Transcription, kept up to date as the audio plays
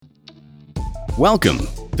Welcome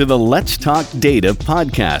to the Let's Talk Data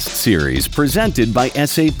podcast series presented by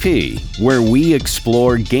SAP, where we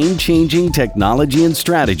explore game-changing technology and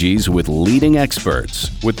strategies with leading experts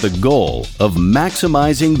with the goal of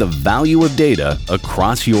maximizing the value of data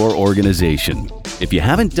across your organization. If you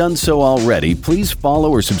haven't done so already, please follow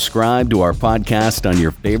or subscribe to our podcast on your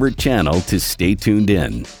favorite channel to stay tuned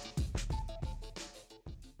in.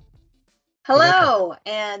 Hello,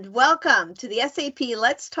 and welcome to the SAP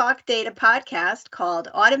Let's Talk Data podcast called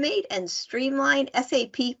Automate and Streamline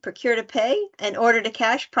SAP Procure-to-Pay and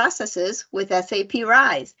Order-to-Cash Processes with SAP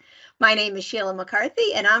RISE. My name is Sheila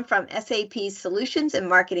McCarthy, and I'm from SAP's Solutions and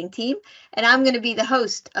Marketing team, and I'm going to be the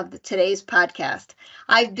host of today's podcast.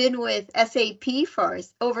 I've been with SAP for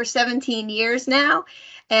over 17 years now,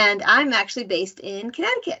 and I'm actually based in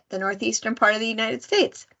Connecticut, the northeastern part of the United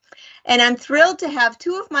States. And I'm thrilled to have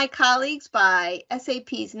two of my colleagues by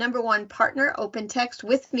SAP's #1 partner, OpenText,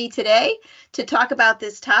 with me today to talk about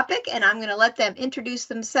this topic, and I'm going to let them introduce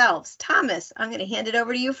themselves. Thomas, I'm going to hand it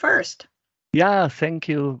over to you first. Yeah, thank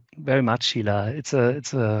you very much, Sheila. It's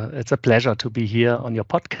a pleasure to be here on your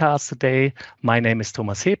podcast today. My name is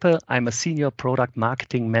Thomas Hepe. I'm a senior product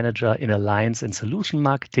marketing manager in Alliance and Solution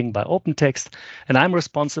Marketing by OpenText, and I'm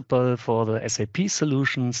responsible for the SAP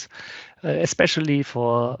solutions, especially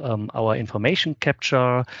for our information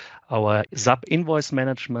capture, our SAP invoice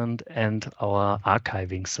management, and our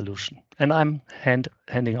archiving solution. And I'm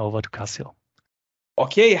handing over to Cassio.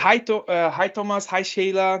 Okay, hi Thomas, hi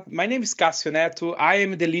Sheila. My name is Cassio Neto. I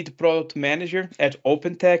am the lead product manager at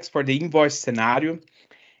OpenText for the invoice scenario.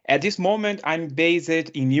 At this moment, I'm based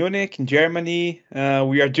in Munich, in Germany.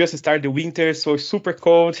 We are just started the winter, so it's super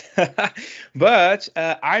cold. But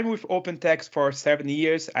I'm with OpenText for 7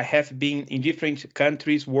 years. I have been in different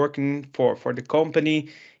countries working for the company,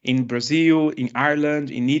 in Brazil, in Ireland,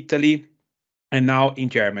 in Italy, and now in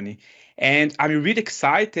Germany. And I'm really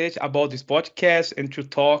excited about this podcast and to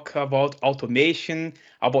talk about automation,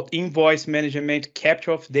 about invoice management,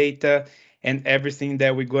 capture of data, and everything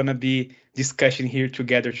that we're going to be discussing here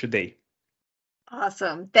together today.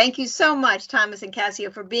 Awesome. Thank you so much, Thomas and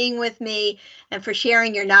Cassio, for being with me and for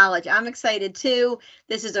sharing your knowledge. I'm excited too.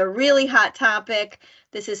 This is a really hot topic.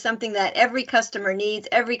 This is something that every customer needs.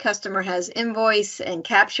 Every customer has invoice and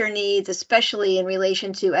capture needs, especially in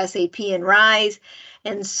relation to SAP and RISE.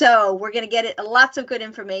 And so we're going to get lots of good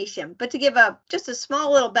information. But to give just a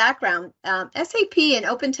small little background, SAP and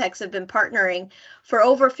OpenText have been partnering for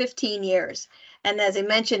over 15 years. And as I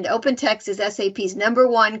mentioned, OpenText is SAP's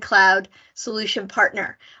 #1 cloud solution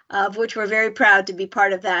partner, of which we're very proud to be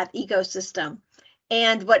part of that ecosystem.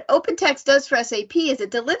 And what OpenText does for SAP is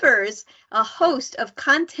it delivers a host of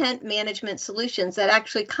content management solutions that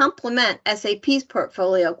actually complement SAP's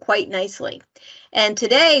portfolio quite nicely. And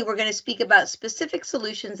today we're going to speak about specific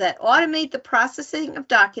solutions that automate the processing of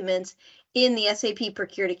documents in the SAP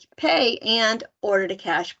Procure-to-Pay and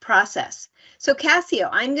Order-to-Cash process. So Cassio,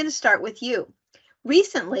 I'm going to start with you.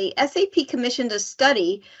 Recently, SAP commissioned a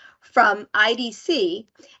study from IDC,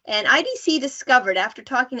 and IDC discovered after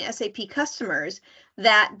talking to SAP customers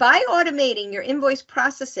that by automating your invoice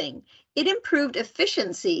processing, it improved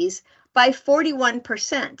efficiencies by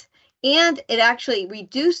 41%, and it actually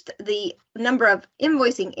reduced the number of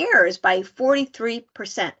invoicing errors by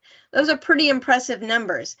 43%. Those are pretty impressive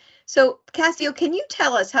numbers. So, Cassio, can you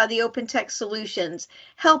tell us how the OpenText solutions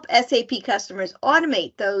help SAP customers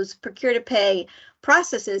automate those procure-to-pay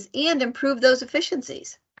processes and improve those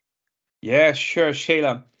efficiencies? Yeah, sure,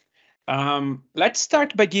 Sheila. Let's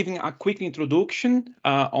start by giving a quick introduction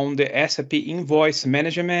on the SAP Invoice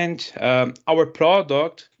Management, our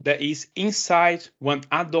product that is inside one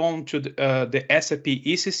add-on to the SAP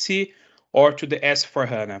ECC or to the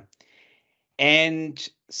S/4HANA. And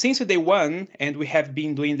since day one, and we have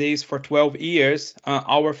been doing this for 12 years,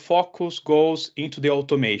 our focus goes into the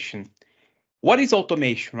automation. What is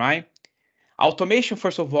automation, right? Automation,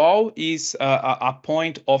 first of all, is a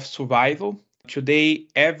point of survival. Today,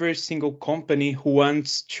 every single company who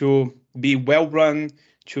wants to be well run,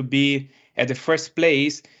 to be at the first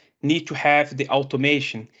place, need to have the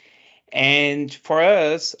automation. And for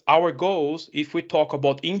us, our goals, if we talk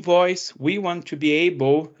about invoice, we want to be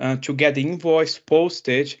able to get the invoice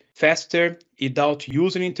posted faster, without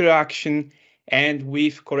user interaction, and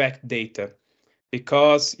with correct data.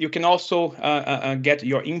 Because you can also get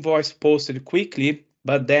your invoice posted quickly,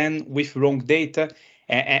 but then with wrong data,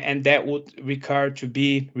 and that would require to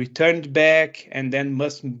be returned back and then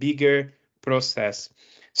much bigger process.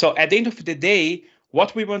 So at the end of the day,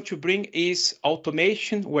 what we want to bring is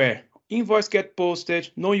automation where invoice get posted,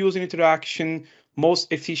 no user interaction,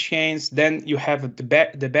 most efficient, then you have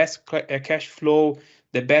the best cash flow,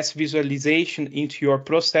 the best visualization into your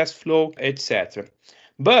process flow, etc.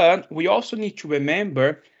 But we also need to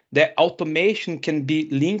remember that automation can be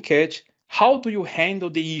linked. How do you handle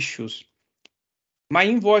the issues? My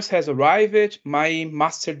invoice has arrived, my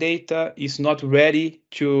master data is not ready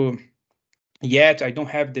to yet, I don't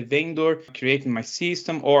have the vendor creating my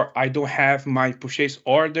system, or I don't have my purchase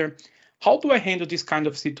order. How do I handle these kind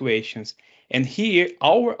of situations? And here,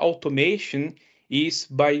 our automation is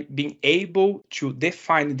by being able to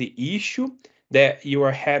define the issue that you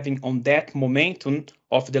are having on that momentum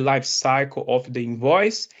of the life cycle of the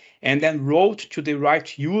invoice, and then route to the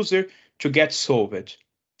right user to get solved.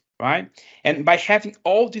 Right? And by having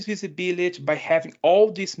all this visibility, by having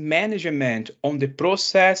all this management on the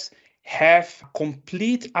process, have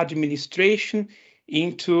complete administration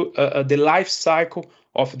into the life cycle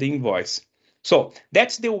of the invoice. So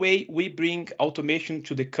that's the way we bring automation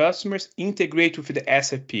to the customers, integrate with the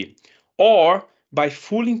SAP, or by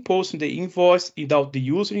fully imposing the invoice without the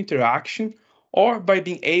user interaction, or by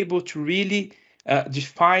being able to really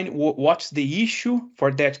define what's the issue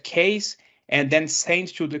for that case, and then send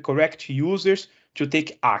to the correct users to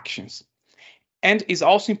take actions. And it's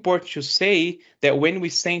also important to say that when we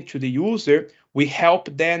send to the user, we help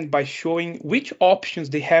them by showing which options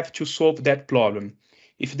they have to solve that problem.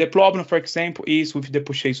 If the problem, for example, is with the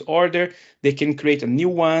purchase order, they can create a new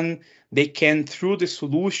one. They can, through the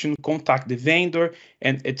solution, contact the vendor,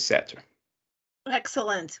 and etc.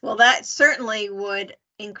 Excellent. Well, that certainly would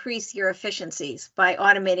increase your efficiencies by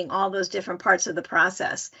automating all those different parts of the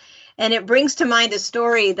process. And it brings to mind a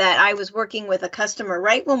story that I was working with a customer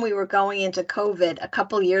right when we were going into COVID a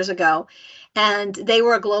couple years ago, and they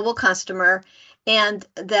were a global customer. And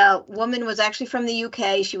the woman was actually from the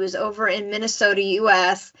UK. She was over in Minnesota,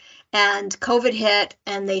 US, and COVID hit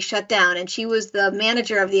and they shut down. And she was the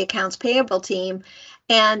manager of the accounts payable team.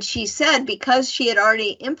 And she said because she had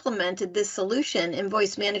already implemented this solution,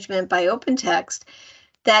 invoice management by OpenText,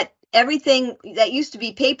 that everything that used to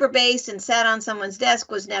be paper-based and sat on someone's desk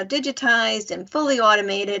was now digitized and fully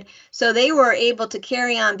automated. So they were able to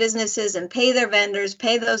carry on businesses and pay their vendors,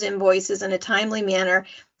 pay those invoices in a timely manner,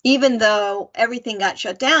 even though everything got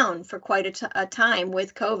shut down for quite a time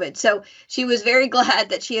with COVID. So she was very glad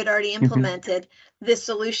that she had already implemented this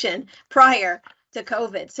solution prior to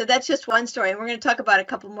COVID. So that's just one story. And we're going to talk about a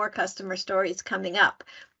couple more customer stories coming up.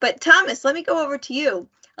 But Thomas, let me go over to you.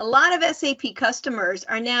 A lot of SAP customers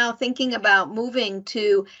are now thinking about moving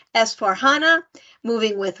to S/4HANA,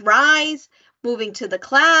 moving with RISE, moving to the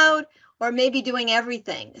cloud, or maybe doing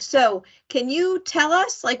everything. So can you tell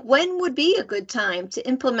us, like, when would be a good time to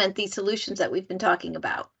implement these solutions that we've been talking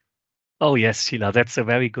about? Oh, yes, Sheila, that's a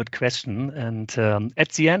very good question. And at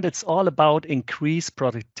the end, it's all about increase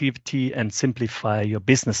productivity and simplify your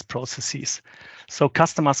business processes. So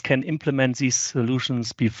customers can implement these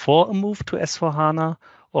solutions before a move to S/4HANA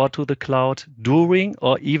or to the cloud, during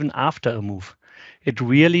or even after a move. It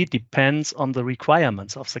really depends on the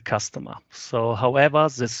requirements of the customer. So, however,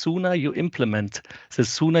 the sooner you implement, the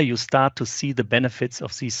sooner you start to see the benefits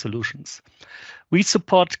of these solutions. We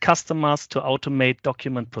support customers to automate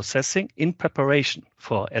document processing in preparation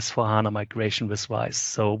for S/4HANA migration with RISE.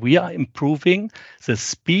 So we are improving the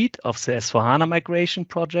speed of the S/4HANA migration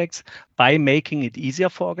projects by making it easier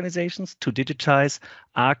for organizations to digitize,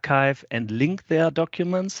 archive, and link their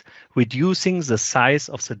documents, reducing the size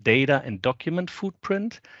of the data and document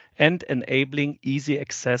footprint, and enabling easy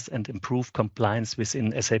access and improved compliance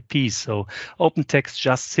within SAP. So OpenText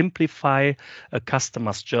just simplify a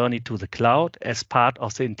customer's journey to the cloud as part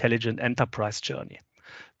of the intelligent enterprise journey.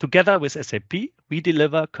 Together with SAP, we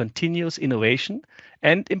deliver continuous innovation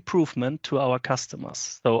and improvement to our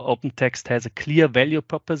customers. So OpenText has a clear value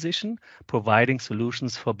proposition, providing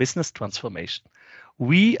solutions for business transformation.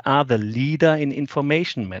 We are the leader in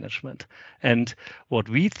information management. And what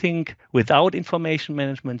we think, without information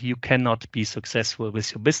management, you cannot be successful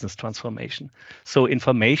with your business transformation. So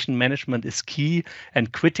information management is key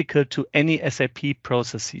and critical to any SAP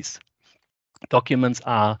processes. Documents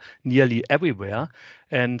are nearly everywhere.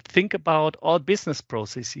 And think about all business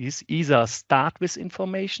processes either start with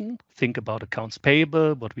information, think about accounts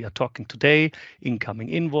payable, what we are talking today, incoming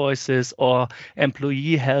invoices, or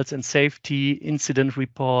employee health and safety, incident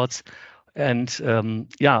reports. And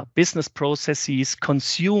business processes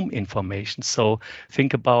consume information. So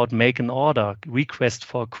think about make an order, request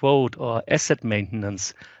for a quote, or asset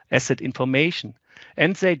maintenance, asset information.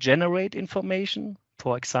 And they generate information.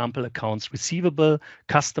 For example, accounts receivable,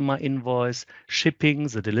 customer invoice, shipping,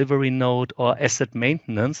 the delivery note, or asset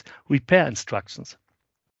maintenance, repair instructions.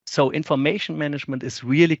 So information management is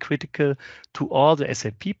really critical to all the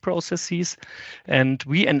SAP processes, and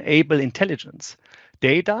we enable intelligence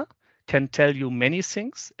Data can tell you many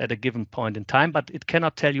things at a given point in time, but it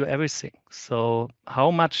cannot tell you everything. So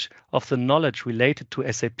how much of the knowledge related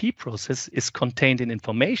to SAP process is contained in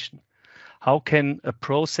information? How can a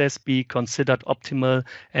process be considered optimal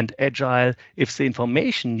and agile if the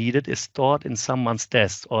information needed is stored in someone's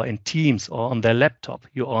desk or in Teams or on their laptop?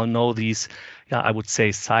 You all know these, I would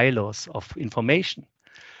say, silos of information.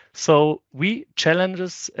 So we challenge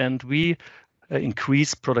us and we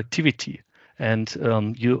increase productivity.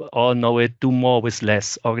 And you all know it, do more with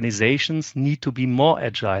less. Organizations need to be more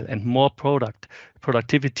agile and more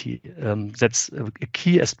productivity. That's a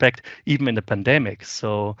key aspect even in the pandemic.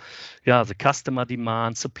 So the customer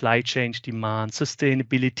demand, supply chain demand,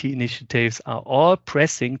 sustainability initiatives are all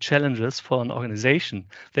pressing challenges for an organization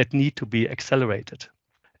that need to be accelerated.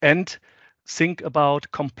 And think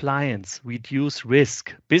about compliance, reduce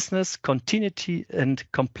risk. Business continuity and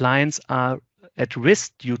compliance are at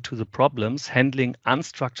risk due to the problems handling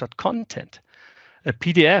unstructured content. A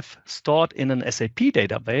PDF stored in an SAP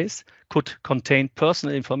database could contain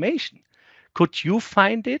personal information. Could you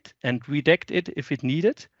find it and redact it if it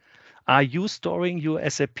needed? Are you storing your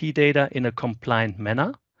SAP data in a compliant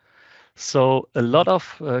manner? So a lot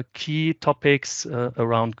of key topics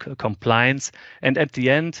around compliance. And at the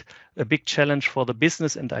end, a big challenge for the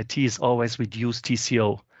business and IT is always reduce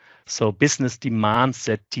TCO. So business demands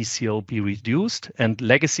that TCO be reduced, and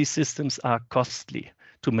legacy systems are costly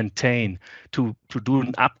to maintain, to do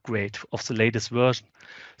an upgrade of the latest version.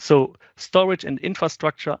 So storage and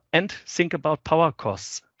infrastructure, and think about power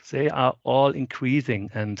costs. They are all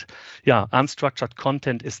increasing, and unstructured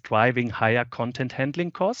content is driving higher content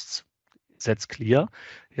handling costs. That's clear.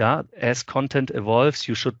 As content evolves,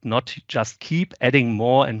 you should not just keep adding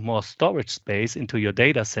more and more storage space into your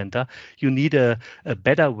data center. You need a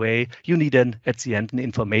better way. You need at the end, an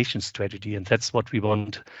information strategy, and that's what we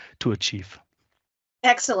want to achieve.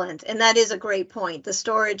 Excellent. And that is a great point. The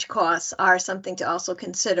storage costs are something to also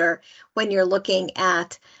consider when you're looking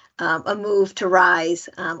at a move to RISE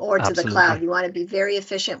or to the cloud. You want to be very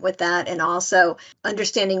efficient with that, and also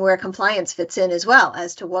understanding where compliance fits in as well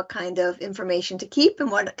as to what kind of information to keep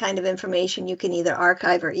and what kind of information you can either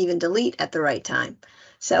archive or even delete at the right time.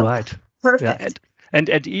 So right. Perfect. And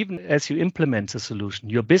even as you implement the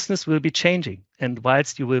solution, your business will be changing. And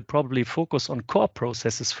whilst you will probably focus on core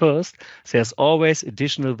processes first, there's always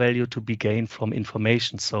additional value to be gained from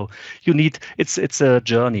information. So it's a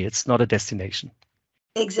journey. It's not a destination.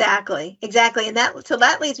 Exactly. And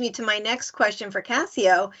that leads me to my next question for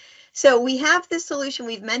Cassio. So we have this solution,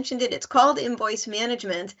 we've mentioned it, it's called invoice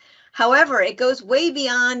management. However, it goes way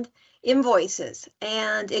beyond invoices,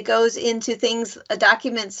 and it goes into things,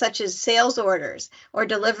 documents such as sales orders or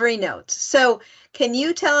delivery notes. So can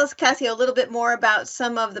you tell us, Cassio, a little bit more about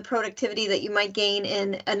some of the productivity that you might gain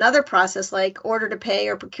in another process like order to pay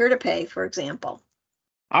or procure to pay, for example?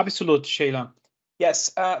 Absolutely, Sheila.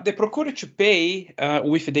 Yes, the procure to pay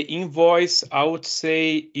with the invoice, I would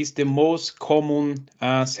say, is the most common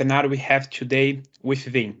scenario we have today with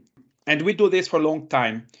Vim. And we do this for a long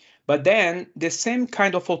time. But then the same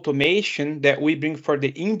kind of automation that we bring for the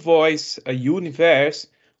invoice universe,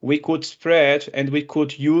 we could spread and we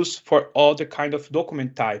could use for other kind of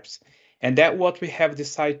document types. And that's what we have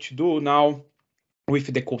decided to do now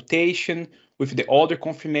with the quotation, with the order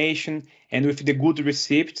confirmation, and with the good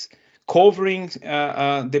receipts, covering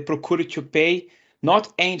the procure to pay,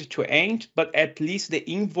 not end to end, but at least the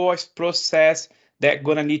invoice process that's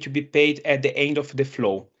gonna need to be paid at the end of the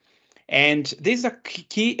flow. And these are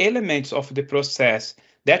key elements of the process.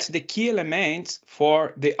 That's the key elements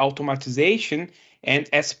for the automatization and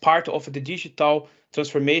as part of the digital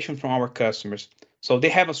transformation from our customers. So they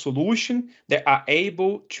have a solution that are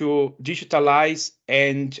able to digitalize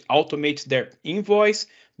and automate their invoice,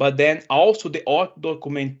 but then also the other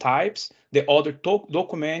document types, the other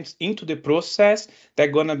documents into the process that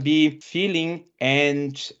are going to be filling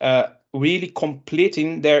and really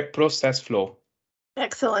completing their process flow.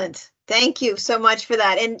 Excellent. Thank you so much for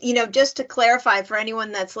that. And, just to clarify for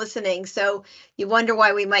anyone that's listening, so you wonder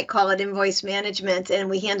why we might call it invoice management, and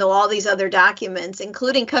we handle all these other documents,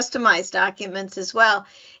 including customized documents as well.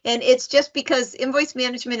 And it's just because invoice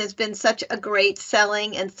management has been such a great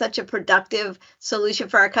selling and such a productive solution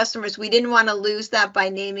for our customers. We didn't want to lose that by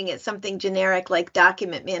naming it something generic like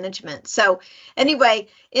document management. So anyway,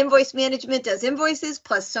 invoice management does invoices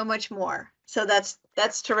plus so much more. So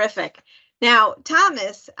that's terrific. Now,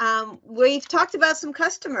 Thomas, we've talked about some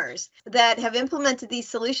customers that have implemented these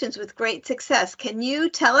solutions with great success. Can you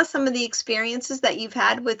tell us some of the experiences that you've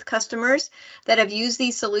had with customers that have used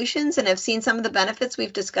these solutions and have seen some of the benefits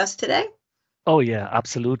we've discussed today? Oh, yeah,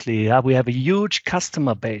 absolutely. Yeah, we have a huge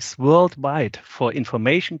customer base worldwide for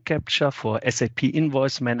information capture, for SAP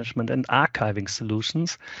invoice management and archiving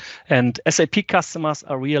solutions. And SAP customers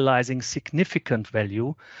are realizing significant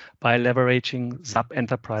value by leveraging SAP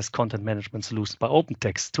Enterprise Content Management Solutions by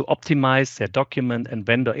OpenText to optimize their document and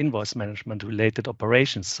vendor invoice management related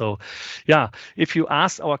operations. So, yeah, if you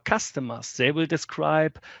ask our customers, they will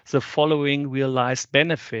describe the following realized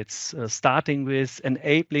benefits, starting with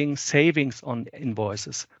enabling savings on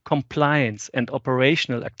invoices, compliance and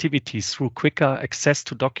operational activities through quicker access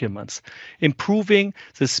to documents, improving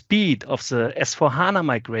the speed of the S/4HANA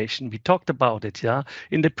migration. We talked about it, yeah,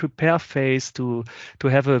 in the prepare phase to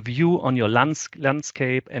have a view on your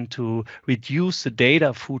landscape and to reduce the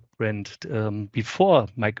data footprint before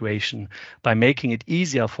migration by making it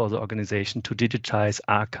easier for the organization to digitize,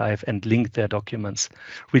 archive, and link their documents,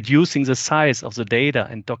 reducing the size of the data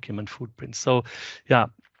and document footprint. So, yeah,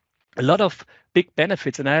 a lot of big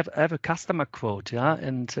benefits. And I have a customer quote, yeah,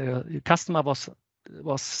 and the customer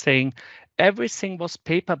was saying everything was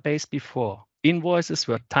paper-based before. Invoices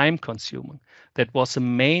were time-consuming. That was the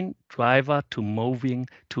main driver to moving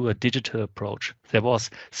to a digital approach. There was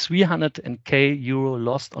 300k euro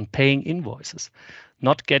lost on paying invoices,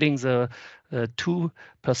 not getting the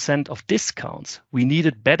 2% of discounts. We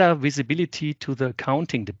needed better visibility to the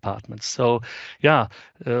accounting department. So, yeah,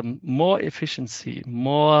 more efficiency,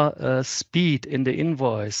 more speed in the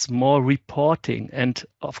invoice, more reporting, and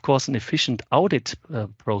of course, an efficient audit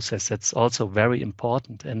process. That's also very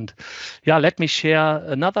important. And yeah, let me share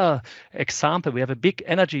another example. We have a big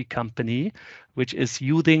energy company which is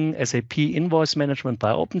using SAP Invoice Management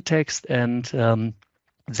by OpenText, and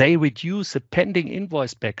they reduce the pending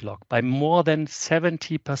invoice backlog by more than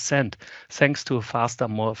 70% thanks to faster,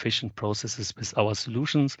 more efficient processes with our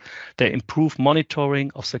solutions. They improve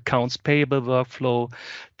monitoring of the accounts payable workflow.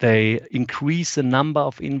 They increase the number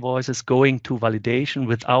of invoices going to validation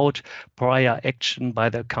without prior action by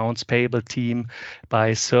the accounts payable team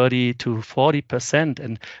by 30 to 40%.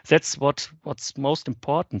 And that's what's most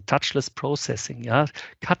important, touchless processing. Yeah?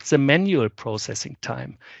 Cut the manual processing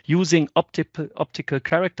time using optical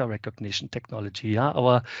character recognition technology. Yeah?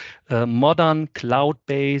 Our modern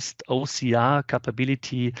cloud-based OCR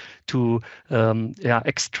capability to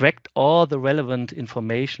extract all the relevant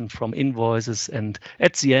information from invoices and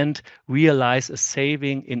at the end realize a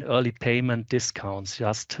saving in early payment discounts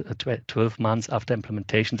just 12 months after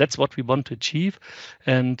implementation. That's what we want to achieve.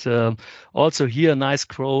 And also here a nice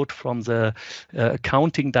quote from the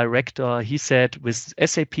accounting director. He said, with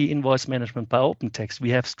SAP Invoice Management by OpenText,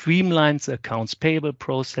 we have streamlined the accounts payable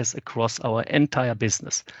process across our entire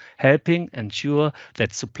business, helping ensure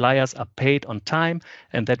that suppliers are paid on time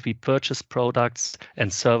and that we purchase products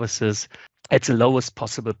and services at the lowest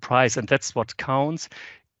possible price. And that's what counts,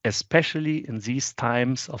 especially in these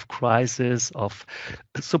times of crisis, of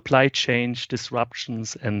supply chain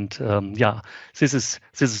disruptions. And this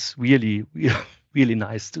is really, really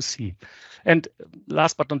nice to see. And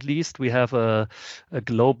last but not least, we have a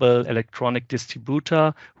global electronic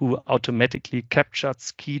distributor who automatically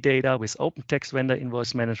captures key data with OpenText vendor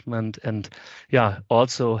invoice management. And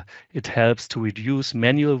also it helps to reduce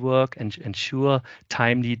manual work and ensure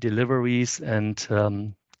timely deliveries.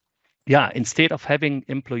 And instead of having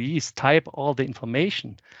employees type all the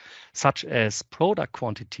information, such as product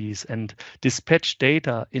quantities and dispatch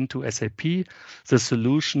data into SAP, the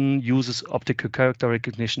solution uses optical character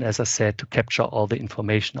recognition, as I said, to capture all the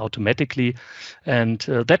information automatically. And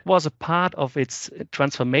that was a part of its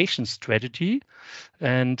transformation strategy.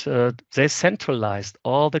 And they centralized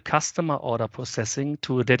all the customer order processing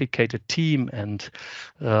to a dedicated team. And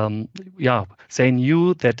they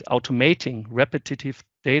knew that automating repetitive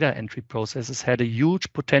data entry processes had a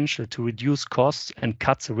huge potential to reduce costs and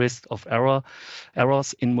cut the risk of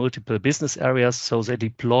errors in multiple business areas. So they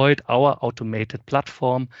deployed our automated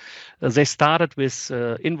platform. They started with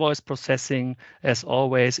invoice processing. As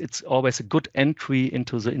always, it's always a good entry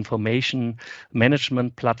into the information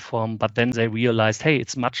management platform. But then they realized, hey,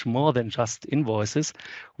 it's much more than just invoices.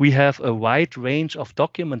 We have a wide range of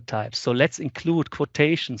document types. So let's include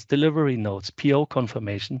quotations, delivery notes, PO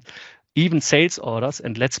confirmation, even sales orders,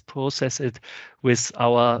 and let's process it with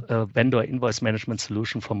our vendor invoice management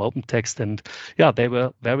solution from OpenText. And they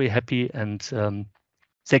were very happy, and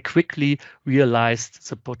they quickly realized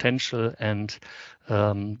the potential and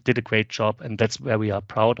did a great job. And that's where we are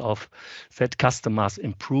proud of, that customers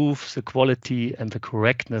improve the quality and the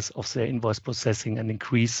correctness of their invoice processing and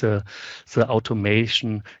increase the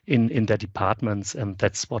automation in their departments. And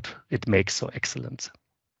that's what it makes so excellent.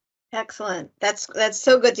 Excellent. That's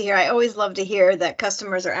so good to hear. I always love to hear that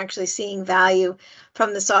customers are actually seeing value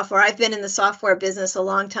from the software. I've been in the software business a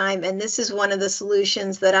long time, and this is one of the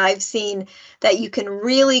solutions that I've seen that you can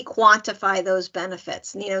really quantify those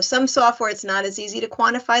benefits. You know, some software, it's not as easy to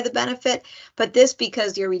quantify the benefit, but this,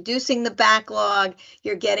 because you're reducing the backlog,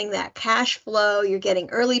 you're getting that cash flow, you're getting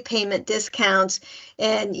early payment discounts,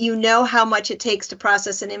 and you know how much it takes to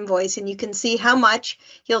process an invoice, and you can see how much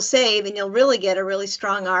you'll save, and you'll really get a really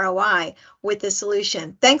strong ROI with the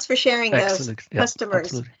solution. Thanks for sharing those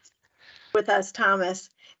customers with us, Thomas.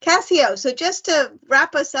 Cassio, so just to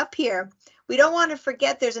wrap us up here, we don't want to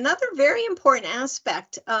forget there's another very important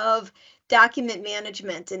aspect of document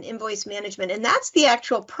management and invoice management, and that's the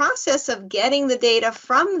actual process of getting the data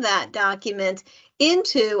from that document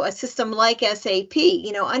into a system like SAP,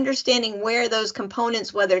 you know, understanding where those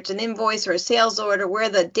components, whether it's an invoice or a sales order, where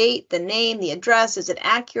the date, the name, the address, is it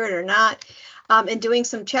accurate or not? And doing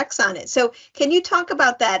some checks on it. So can you talk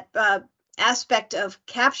about that aspect of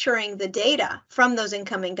capturing the data from those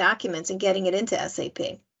incoming documents and getting it into SAP?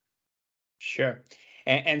 Sure.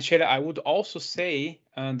 And Sheila, I would also say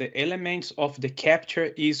the elements of the capture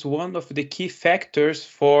is one of the key factors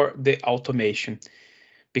for the automation.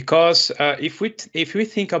 Because if we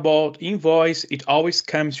think about invoice, it always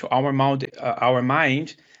comes to our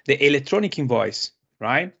mind the electronic invoice,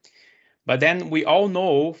 right? But then we all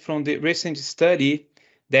know from the recent study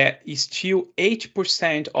that still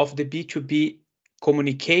 8% of the B2B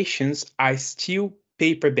communications are still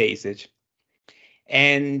paper-based.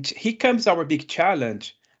 And here comes our big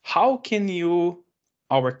challenge. How can you,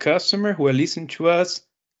 our customer who are listening to us,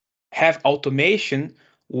 have automation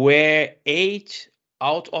where 8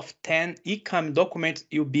 out of 10 e-com documents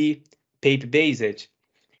will be paper-based?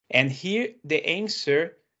 And here the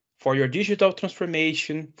answer for your digital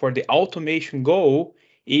transformation, for the automation goal,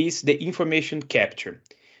 is the information capture.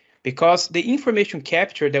 Because the information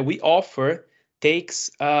capture that we offer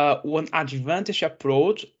takes one advantage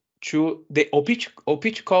approach to the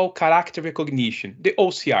optical character recognition, the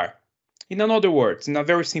OCR. In other words, in a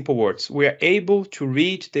very simple words, we are able to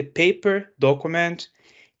read the paper document,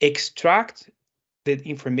 extract the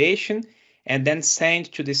information, and then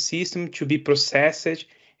send to the system to be processed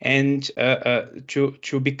and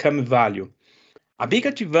to become value. A big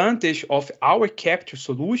advantage of our capture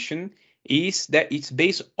solution is that it's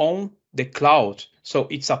based on the cloud. So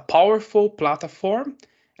it's a powerful platform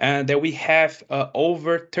that we have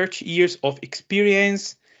over 30 years of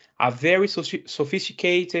experience, a very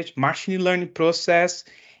sophisticated machine learning process,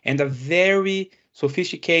 and a very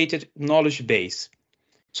sophisticated knowledge base.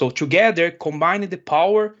 So together, combining the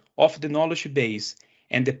power of the knowledge base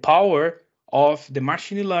and the power of the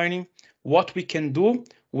machine learning, what we can do,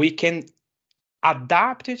 we can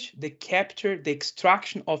adapt it, the capture, the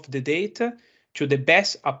extraction of the data to the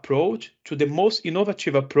best approach, to the most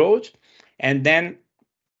innovative approach, and then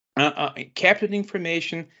capture the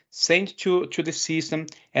information, send to the system,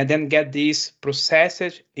 and then get this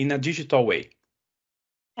processed in a digital way.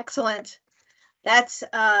 Excellent. That's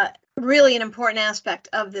really an important aspect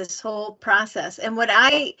of this whole process. And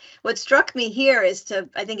what struck me here is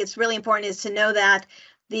I think it's really important is to know that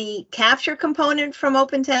the capture component from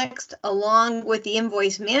OpenText along with the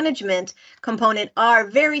invoice management component are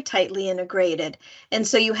very tightly integrated. And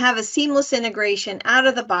so you have a seamless integration out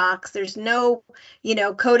of the box. There's no,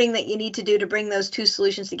 coding that you need to do to bring those two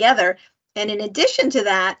solutions together. And in addition to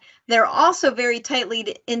that, they're also very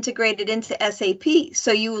tightly integrated into SAP.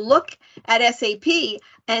 So you look at SAP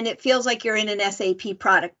and it feels like you're in an SAP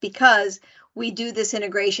product because we do this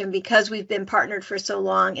integration, because we've been partnered for so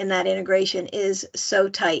long and that integration is so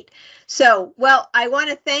tight. So, well, I want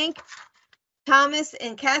to thank Thomas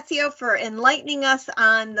and Cassio for enlightening us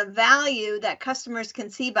on the value that customers can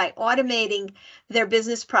see by automating their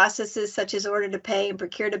business processes such as order to pay and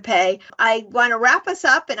procure to pay. I want to wrap us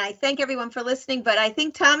up and I thank everyone for listening, but I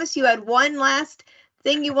think, Thomas, you had one last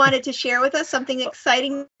thing you wanted to share with us, something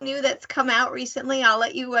exciting new that's come out recently. I'll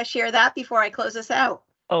let you share that before I close us out.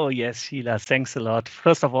 Oh, yes, Sheila, thanks a lot.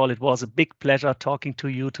 First of all, it was a big pleasure talking to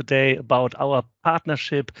you today about our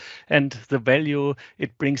partnership and the value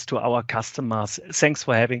it brings to our customers. Thanks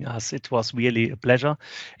for having us. It was really a pleasure.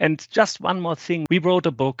 And just one more thing, we wrote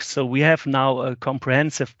a book, so we have now a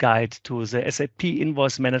comprehensive guide to the SAP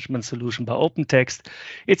Invoice Management Solution by OpenText.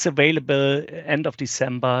 It's available end of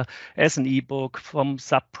December as an ebook from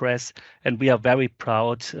SubPress, and we are very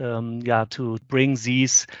proud to bring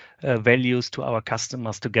these values to our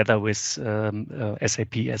customers together with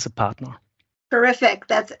SAP as a partner. Terrific.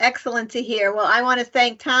 That's excellent to hear. Well, I want to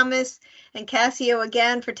thank Thomas and Cassio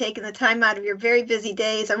again for taking the time out of your very busy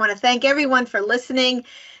days. I want to thank everyone for listening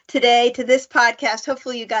today to this podcast.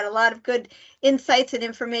 Hopefully you got a lot of good insights and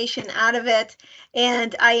information out of it.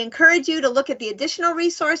 And I encourage you to look at the additional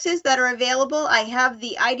resources that are available. I have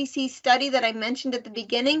the IDC study that I mentioned at the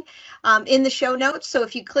beginning in the show notes. So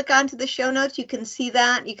if you click onto the show notes, you can see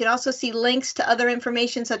that. You can also see links to other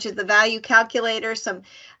information such as the value calculator, some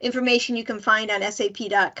information you can find on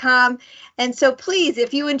sap.com. And so please,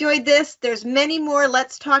 if you enjoyed this, there's many more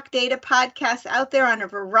Let's Talk Data podcasts out there on a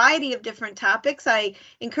variety of different topics. I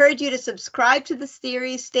encourage you to subscribe to the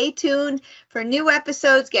series. Stay tuned for new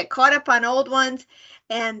episodes, get caught up on old ones.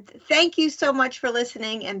 And thank you so much for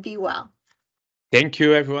listening, and be well. Thank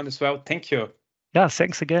you, everyone, as well. Thank you. Yeah,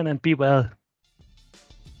 thanks again, and be well.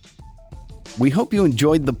 We hope you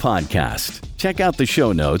enjoyed the podcast. Check out the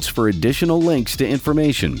show notes for additional links to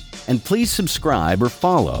information. And please subscribe or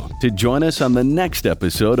follow to join us on the next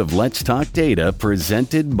episode of Let's Talk Data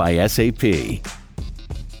presented by SAP.